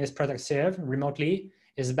and is productive remotely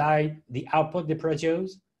is by the output they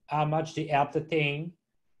produce, how much they help the team,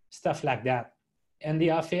 stuff like that. In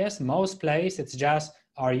the office, most places, it's just,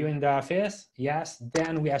 are you in the office? Yes,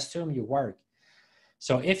 then we assume you work.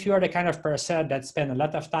 So if you are the kind of person that spend a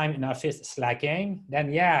lot of time in office slacking,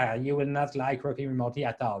 then yeah, you will not like working remotely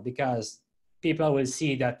at all, because people will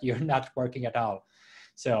see that you're not working at all.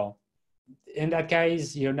 So in that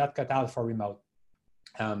case, you're not cut out for remote.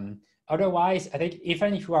 Otherwise, I think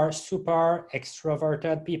even if you are super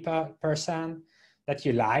extroverted person that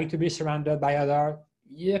you like to be surrounded by others,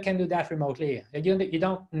 you can do that remotely. You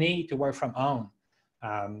don't need to work from home.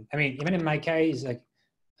 I mean, even in my case, like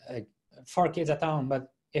 4 kids at home,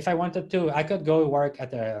 but if I wanted to, I could go work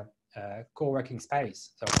at a co-working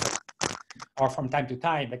space. So, or from time to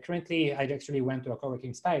time, but currently I actually went to a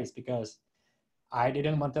co-working space because I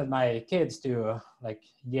didn't want my kids to like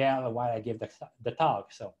yell while I give the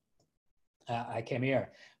talk. So I came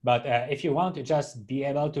here. But if you want to just be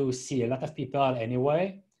able to see a lot of people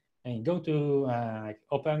anyway, and go to like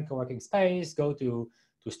open co-working space, go to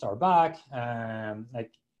Starbucks,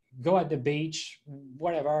 like go at the beach,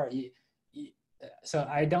 whatever. So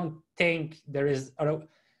I don't think there is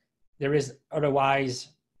otherwise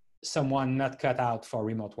someone not cut out for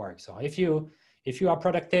remote work. So if you are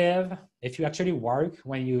productive, if you actually work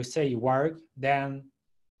when you say you work, then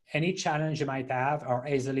any challenge you might have are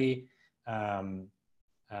easily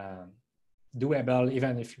doable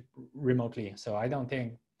even if remotely. So I don't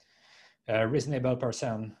think a reasonable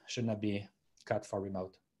person should not be cut for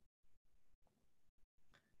remote.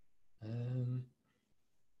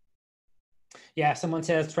 Yeah, someone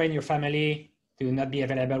says train your family to not be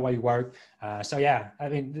available while you work. So yeah, I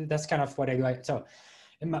mean, that's kind of what I do. So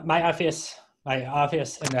in my office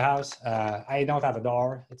in the house, I don't have a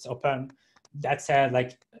door, it's open. That said,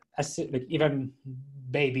 like even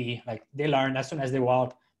baby, like they learn as soon as they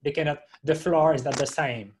walk, they cannot, the floor is not the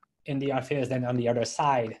same in the office than on the other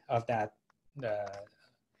side of that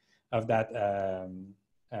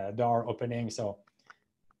door opening. So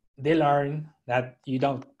they learn that you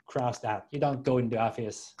don't cross that. You don't go in the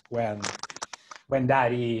office when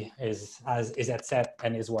daddy is at set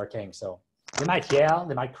and is working. So they might yell,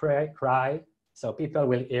 they might cry. So people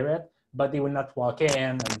will hear it, but they will not walk in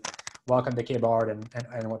and walk on the keyboard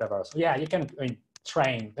and whatever. So yeah, you can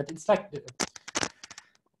train, but it's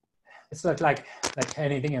not like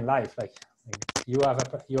anything in life. Like you are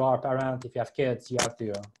a parent. If you have kids, you have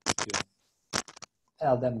to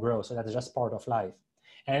help them grow. So that's just part of life.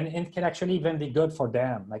 And it can actually even be good for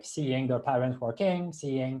them, like seeing their parents working,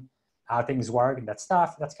 seeing how things work, that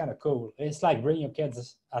stuff. That's kind of cool. It's like bringing your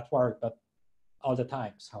kids at work, but all the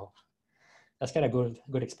time. So that's kind of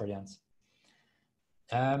good experience.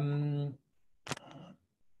 Over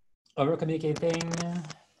communicating,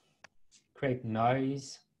 create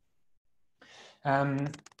noise.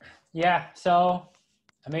 Yeah. So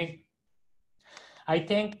I mean, I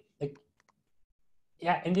think.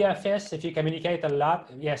 Yeah, in the office, if you communicate a lot,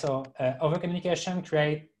 yeah, so over communication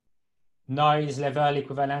create noise level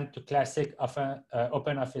equivalent to classic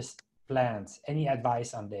open office plans. Any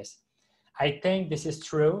advice on this? I think this is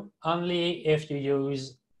true only if you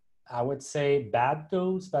use, I would say, bad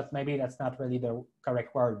tools, but maybe that's not really the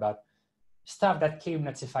correct word, but stuff that keep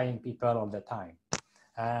notifying people all the time.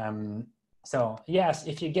 So yes,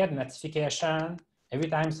 if you get notification every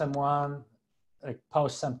time someone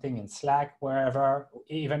post something in Slack, wherever,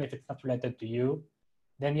 even if it's not related to you,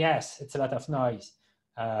 then yes, it's a lot of noise.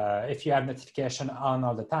 If you have notification on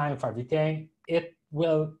all the time for everything, it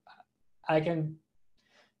will,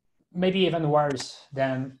 maybe even worse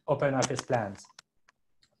than open office plans.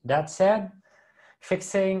 That said,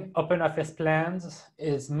 fixing open office plans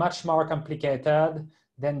is much more complicated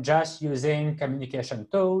than just using communication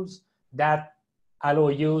tools that allow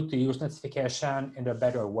you to use notification in a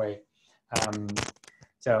better way.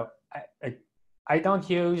 So I don't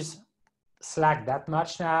use Slack that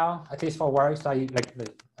much now, at least for work. So I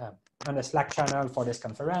on the Slack channel for this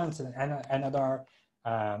conference and another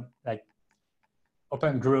like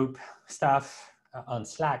open group stuff on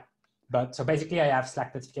Slack. But so basically I have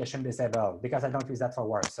Slack notification disabled because I don't use that for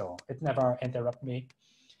work. So it never interrupts me.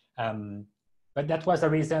 But that was the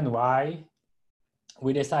reason why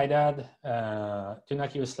we decided to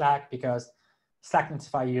not use Slack, because Slack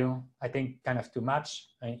notify you, I think, kind of too much,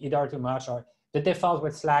 either too much or the default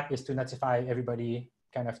with Slack is to notify everybody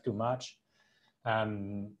kind of too much.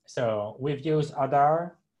 So we've used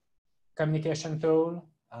other communication tool.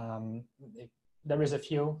 There is a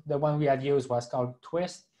few. The one we had used was called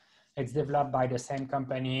Twist. It's developed by the same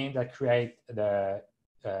company that create the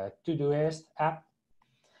Todoist app.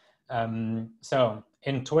 So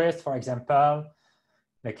in Twist, for example,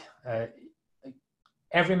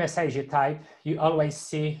 every message you type, you always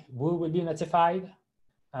see who will be notified.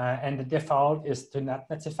 And the default is to not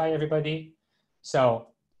notify everybody. So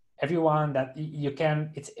everyone that you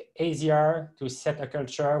can, it's easier to set a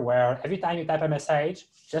culture where every time you type a message,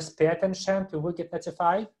 just pay attention to who get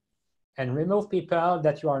notified and remove people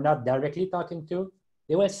that you are not directly talking to.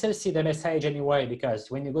 They will still see the message anyway,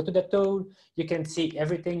 because when you go to the tool, you can see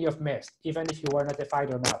everything you've missed, even if you were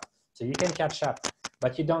notified or not. So you can catch up,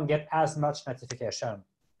 but you don't get as much notification.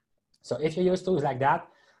 So if you use tools like that,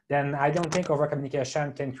 then I don't think over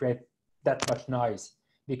communication can create that much noise,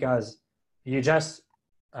 because you just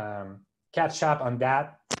catch up on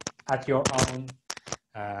that at your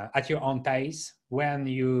own pace when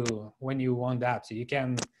you want that. So you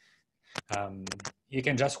can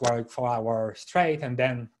just work 4 hours straight and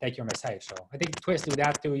then take your message. So I think Twist do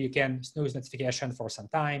that too. You can snooze notification for some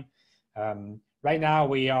time. Right now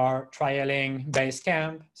we are trialing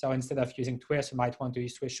Basecamp. So instead of using Twist, you might want to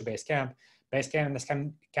switch to Basecamp. Basecamp has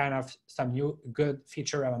kind of some new good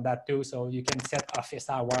feature around that too. So you can set office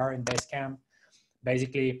hour in Basecamp.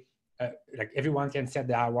 Basically, like everyone can set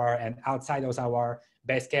the hour, and outside those hours,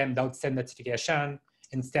 Basecamp don't send notification.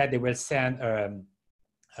 Instead, they will send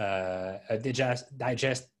a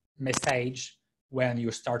digest message when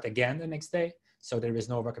you start again the next day. So there is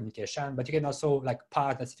no over communication, but you can also like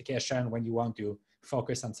pause notification when you want to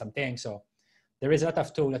focus on something. So there is a lot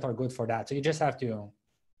of tools that are good for that. So you just have to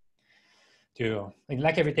to,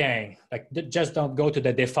 like everything, like just don't go to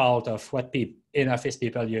the default of what in-office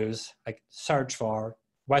people use. Like search for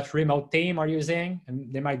what remote team are using,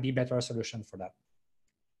 and there might be better solution for that.